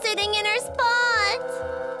 Pororo's sitting in her spot.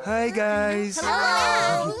 Hi, guys.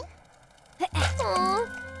 Hello.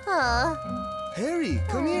 Harry,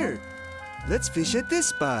 come here. Let's fish at this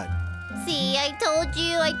spot. See, I told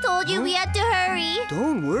you we had to hurry.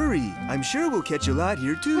 Don't worry. I'm sure we'll catch a lot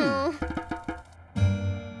here, too.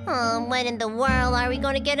 When in the world are we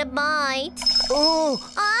going to get a bite? Oh!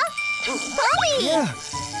 Chloe! Yeah,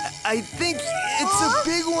 I think it's a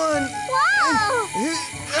big one. Wow!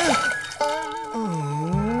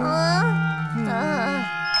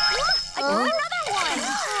 I caught another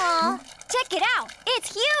one! Check it out! It's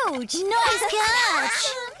huge! Nice catch!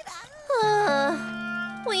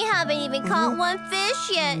 We haven't even caught one fish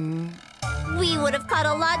yet. We would have caught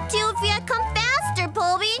a lot too if you had come faster,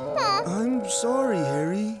 Poby. I'm sorry,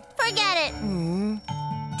 Harry. Forget it.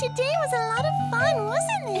 Today was a lot of fun,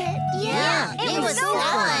 wasn't it? Yeah, it was so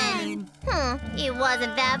fun. It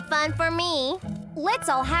wasn't that fun for me. Let's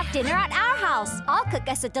all have dinner at our house. I'll cook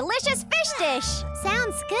us a delicious fish dish.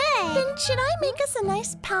 Sounds good. Then should I make us a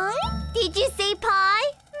nice pie? Did you say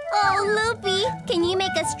pie? Oh, Loopy, can you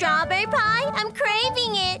make a strawberry pie? I'm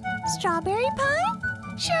craving it. Strawberry pie?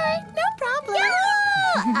 Sure, no problem.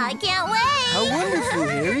 Yahoo! I can't wait. How wonderful,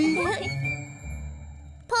 Harry.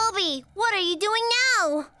 Poby, what are you doing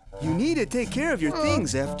now? You need to take care of your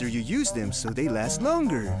things after you use them so they last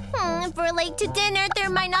longer. If we're late to dinner, there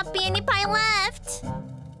might not be any pie left.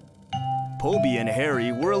 Poby and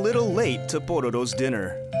Harry were a little late to Pororo's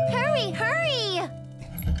dinner. Hurry, hurry!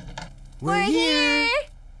 We're here!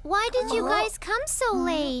 Why did you guys come so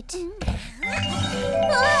late?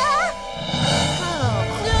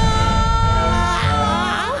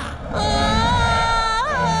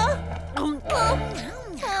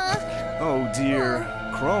 Oh dear,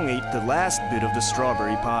 Krong ate the last bit of the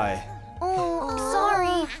strawberry pie. Oh,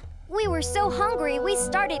 sorry. We were so hungry, we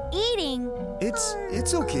started eating. It's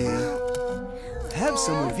okay. Have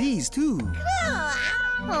some of these too.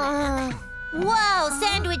 Whoa,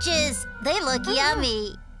 sandwiches! They look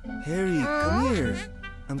yummy. Harry, come here.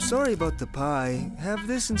 I'm sorry about the pie. Have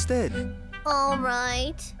this instead. All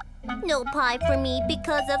right. No pie for me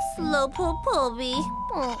because of Slowpoke Poby.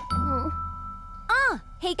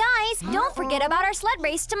 Hey guys, don't forget about our sled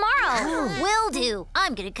race tomorrow. Will do.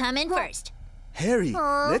 I'm gonna come in first. Harry,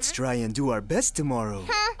 let's try and do our best tomorrow.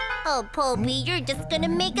 Oh, Poby, you're just gonna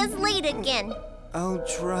make us late again. I'll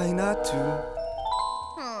try not to.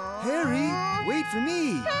 Harry, wait for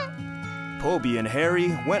me. Poby and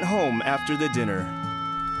Harry went home after the dinner.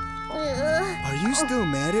 Are you still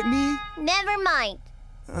mad at me? Never mind.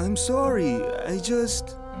 I'm sorry,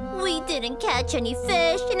 We didn't catch any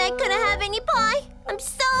fish and I couldn't have any pie. I'm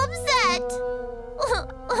so upset.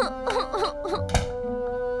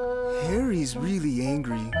 Harry's really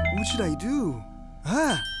angry. What should I do?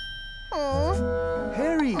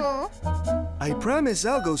 Harry! I promise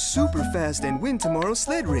I'll go super fast and win tomorrow's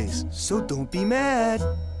sled race, so don't be mad.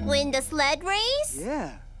 Win the sled race?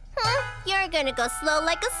 Yeah. You're gonna go slow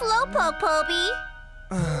like a slowpoke, Poby.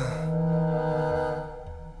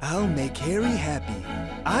 I'll make Harry happy.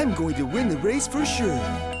 I'm going to win the race for sure.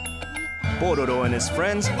 Pororo and his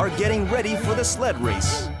friends are getting ready for the sled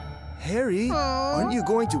race. Harry, aren't you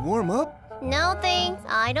going to warm up? No thanks,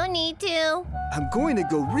 I don't need to. I'm going to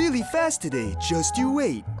go really fast today. Just you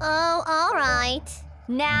wait. Oh, all right.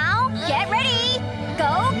 Now, get ready.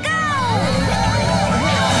 Go, go!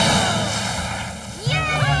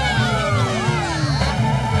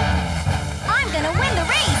 I'm gonna win the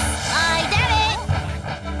race. I did it.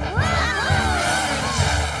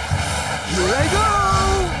 Here I go!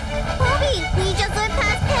 Poby, we just went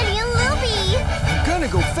past Penny and Loopy. I'm gonna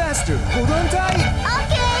go faster. Hold on tight.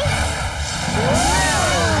 Okay.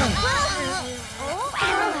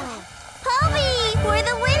 Poby, we're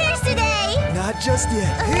the winners today. Not just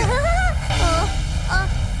yet.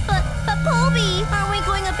 But Poby, aren't we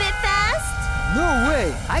going a bit fast? No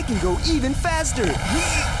way. I can go even faster.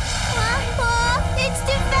 It's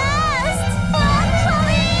too fast.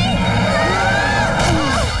 Poby!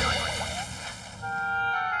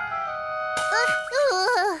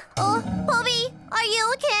 Poby, are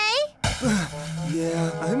you okay?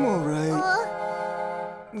 Yeah, I'm all right.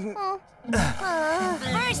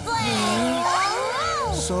 First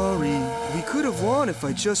place! Sorry. We could have won if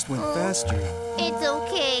I just went faster. It's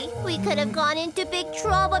okay. We could have gone into big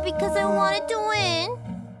trouble because I wanted to win.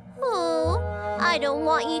 Oh, I don't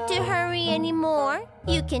want you to hurry anymore.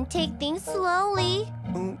 You can take things slowly.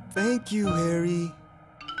 Oh, thank you, Harry.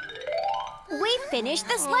 We finished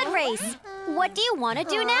the sled race. What do you want to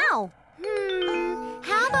do now?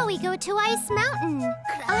 How about we go to Ice Mountain?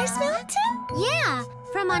 Ice Mountain? Yeah,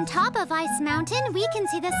 From on top of Ice Mountain, we can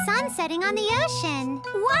see the sun setting on the ocean.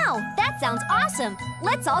 Wow, that sounds awesome.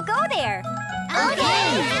 Let's all go there.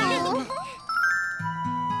 Okay.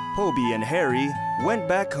 Poby and Harry went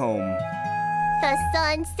back home. The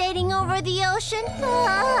sun setting over the ocean.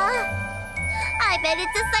 I bet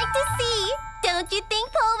it's a sight to see. Don't you think,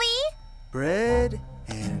 Poby? Bread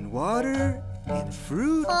and water and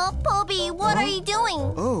fruit. Oh, Poby, what are you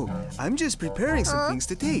doing? Oh, I'm just preparing some things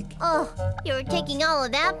to take. Oh, you're taking all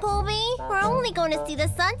of that, Poby? We're only going to see the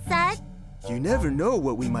sunset. You never know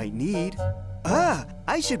what we might need. Ah,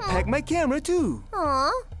 I should pack my camera too.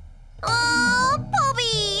 Aw. Oh,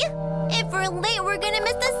 Poby! If we're late, we're gonna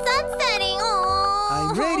miss the sun setting. Oh.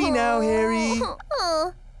 I'm ready now, Harry.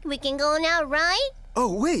 Oh, we can go now, right?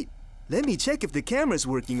 Oh, wait. Let me check if the camera's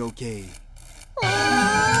working okay.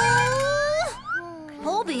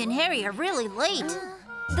 Poby and Harry are really late.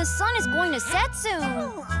 The sun is going to set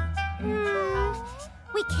soon.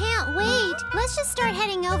 We can't wait. Let's just start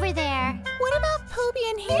heading over there. What about Poby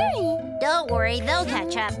and Harry? Don't worry, they'll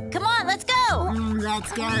catch up. Come on, let's go.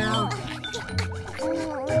 Let's go.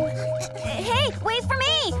 Hey, wait for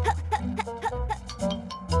me!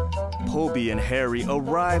 Poby and Harry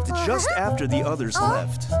arrived just after the others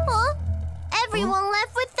left. Huh? Everyone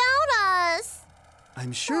left without us.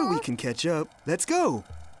 I'm sure we can catch up. Let's go.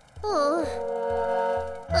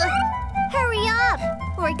 Hurry up!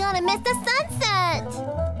 We're gonna miss the sunset.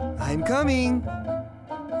 I'm coming.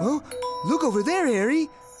 Oh, look over there, Harry.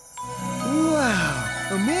 Wow,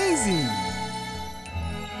 amazing.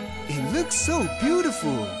 It looks so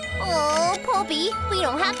beautiful. Oh, Poby, we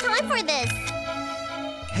don't have time for this.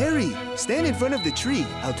 Harry, stand in front of the tree.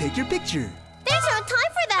 I'll take your picture. There's no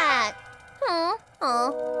time for that.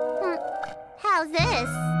 How's this?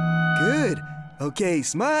 Good. Okay,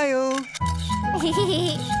 smile.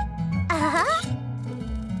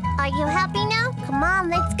 Are you happy now? Come on,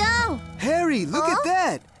 let's go. Harry, look at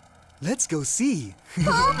that. Let's go see.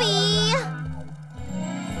 Poby!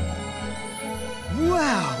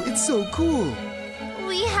 Wow, it's so cool.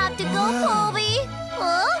 We have to go, Poby.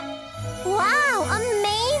 Wow,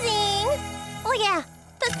 amazing. Oh yeah,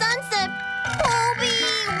 the sunset. Poby,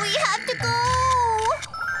 we have to go.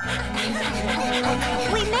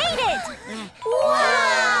 We made it!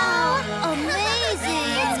 Wow! Amazing!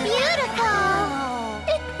 It's beautiful.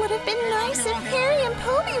 It would have been nice if Harry and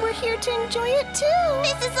Poby were here to enjoy it too.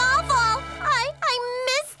 This is awful. I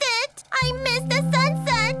missed it. I missed the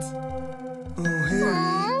sunset. Oh,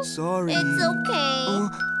 Harry, sorry. It's okay.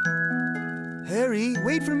 Harry,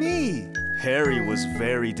 wait for me. Harry was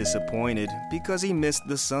very disappointed because he missed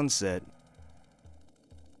the sunset.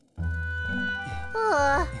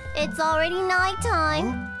 It's already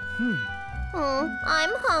nighttime.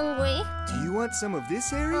 I'm hungry. Do you want some of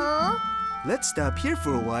this, Harry? Let's stop here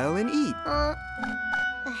for a while and eat.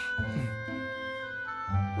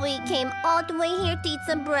 We came all the way here to eat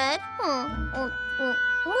some bread.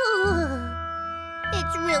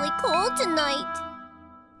 It's really cold tonight.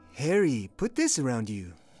 Harry, put this around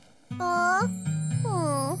you.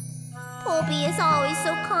 Poby is always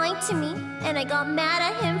so kind to me, and I got mad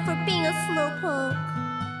at him for being a slowpoke.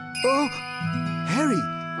 Oh, Harry,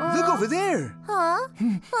 look over there. What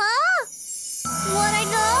are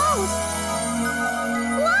those?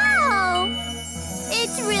 Wow!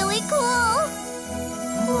 It's really cool.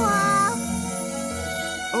 Wow.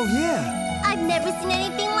 Oh, yeah. I've never seen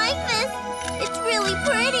anything like this. It's really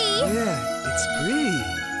pretty. Yeah, it's pretty.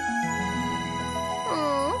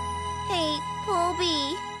 Hey,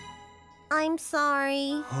 Poby. I'm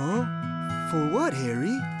sorry. Huh? For what,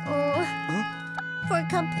 Harry? For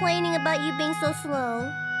complaining about you being so slow.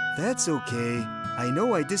 That's okay. I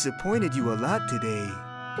know I disappointed you a lot today.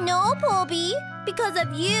 No, Poby. Because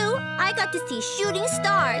of you, I got to see shooting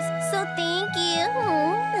stars. So thank you.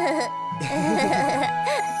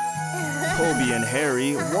 Poby and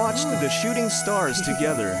Harry watched the shooting stars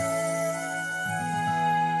together.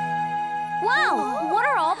 Wow, what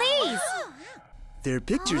are all these? They're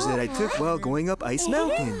pictures that I took while going up Ice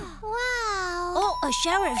Mountain. Wow. Oh, a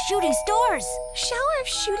shower of shooting stars. Shower of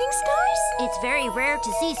shooting stars? It's very rare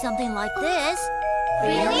to see something like this.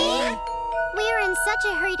 Really? We were in such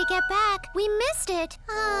a hurry to get back. We missed it.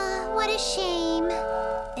 What a shame.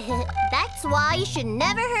 That's why you should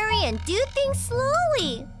never hurry and do things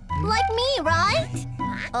slowly. Like me, right?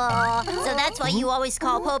 So that's why you always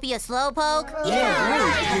call Poby a slowpoke?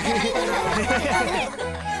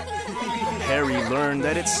 Harry learned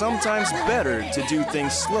that it's sometimes better to do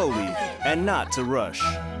things slowly and not to rush.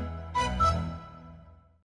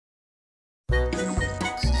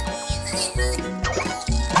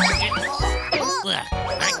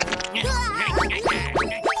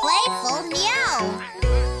 Playful meow.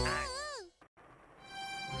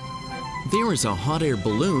 There is a hot air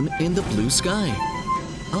balloon in the blue sky.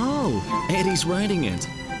 Oh, Eddie's riding it.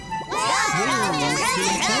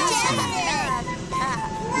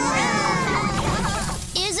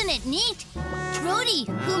 Isn't it neat? Rudy,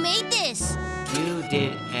 who made this? You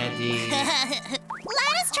did, Eddie.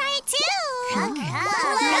 Let us try it too.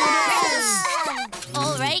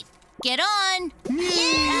 All right, get on.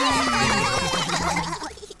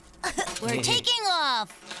 We're taking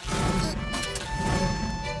off.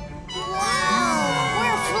 Wow,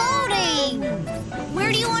 we're floating.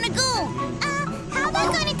 Where do you want to go? How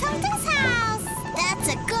about going to Tongtong's house? That's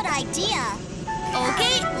a good idea.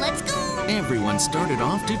 Okay, let's go. Everyone started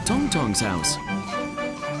off to Tong Tong's house.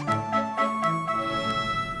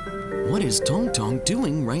 What is Tong Tong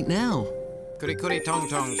doing right now? Kuri kuri tong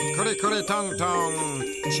tong, kuri kuri tong tong.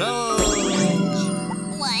 Change.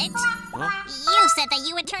 What? Huh? You said that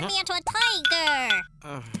you would turn me into a tiger.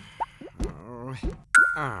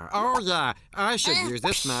 Oh yeah, I should use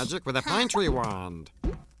this magic with a pine tree wand.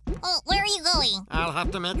 Oh, where are you going? I'll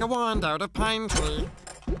have to make a wand out of pine tree.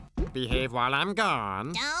 Behave while I'm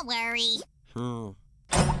gone. Don't worry. Hmm.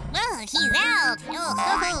 Oh, he's out. No!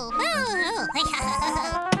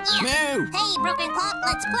 Hey, broken clock,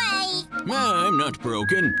 let's play. I'm not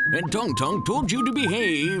broken, and Tong Tong told you to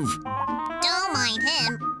behave. Don't mind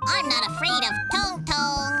him. I'm not afraid of Tong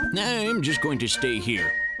Tong. I'm just going to stay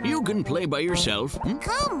here. You can play by yourself.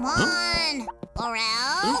 Come on. Or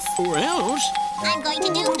else? Or else? I'm going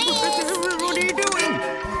to do this. What are you doing?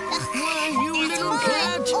 Why, you little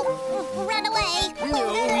cat! Oh, run away. No,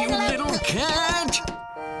 you little cat!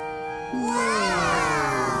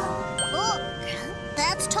 Wow. Oh,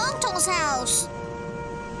 that's Tong Tong's house.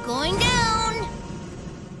 Going down.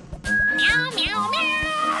 Meow, meow,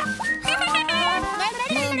 meow.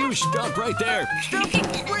 Will you stop right there? Stop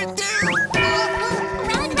right there!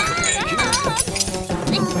 Run back.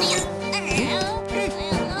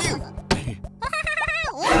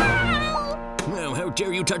 Well, how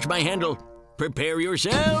dare you touch my handle? Prepare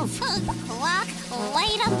yourself. Clock,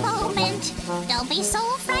 wait a moment. Don't be so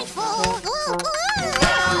frightful.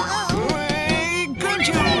 Hey, got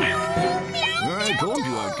you! I told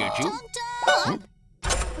you I'd get you.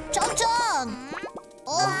 Tong Tong.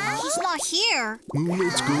 Oh, he's not here.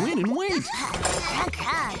 Let's go in and wait.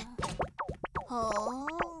 Oh,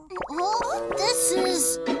 this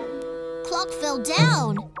is... Clock fell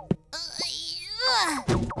down.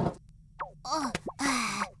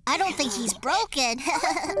 I don't think he's broken.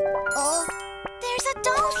 Oh, there's a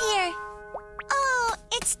doll here. Oh,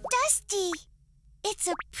 it's Dusty. It's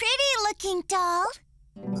a pretty-looking doll.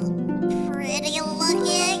 Pretty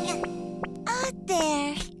looking. Oh,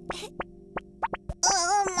 there.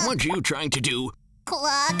 What are you trying to do?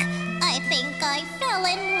 Clock, I think I fell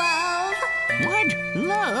in love. What?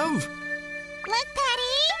 Love? Look,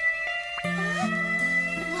 Patty.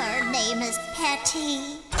 Her name is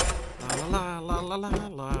Patty. La la la la la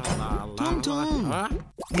la la. Tong Tong. Huh?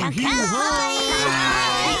 Hi.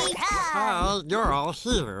 Hi, you're all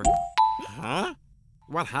here. Huh?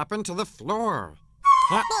 What happened to the floor?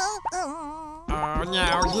 Huh? Oh,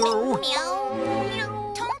 now you.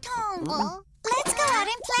 Meow. Tong Tong, let's go out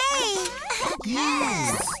and play.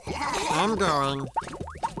 Yes. I'm going.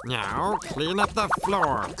 Now, clean up the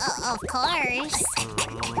floor. Of course.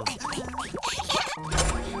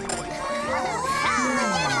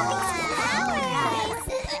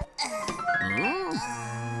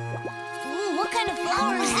 Ooh, what kind of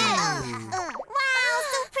flower is this? Wow,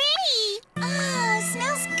 so pretty. Oh,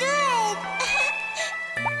 smells good.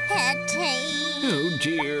 Patty. Oh,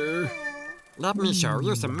 dear. Let me show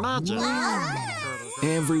you some magic.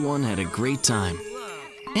 Everyone had a great time.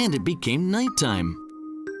 And it became nighttime.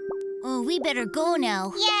 Oh, we better go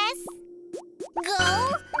now. Yes.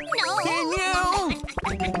 Go? No.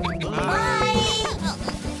 Bye.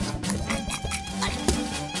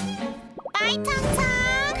 Bye, Tong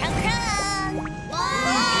Tong.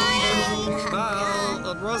 Bye.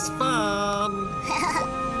 It was fun.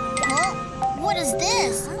 Oh, what is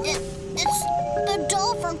this? It's the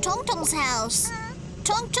doll from Tong Tong's house.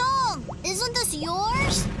 Tong Tong, isn't this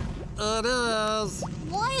yours? It is.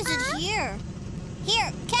 Why is it here?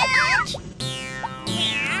 Here, catch!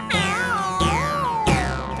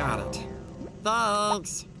 Got it.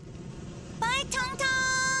 Thanks. Bye, Tong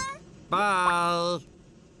Tong. Bye.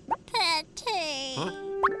 Patty. Huh?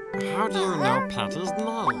 How do you know Patty's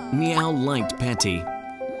name? Meow liked Patty.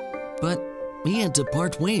 But he had to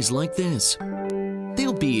part ways like this.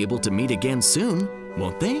 They'll be able to meet again soon,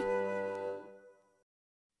 won't they?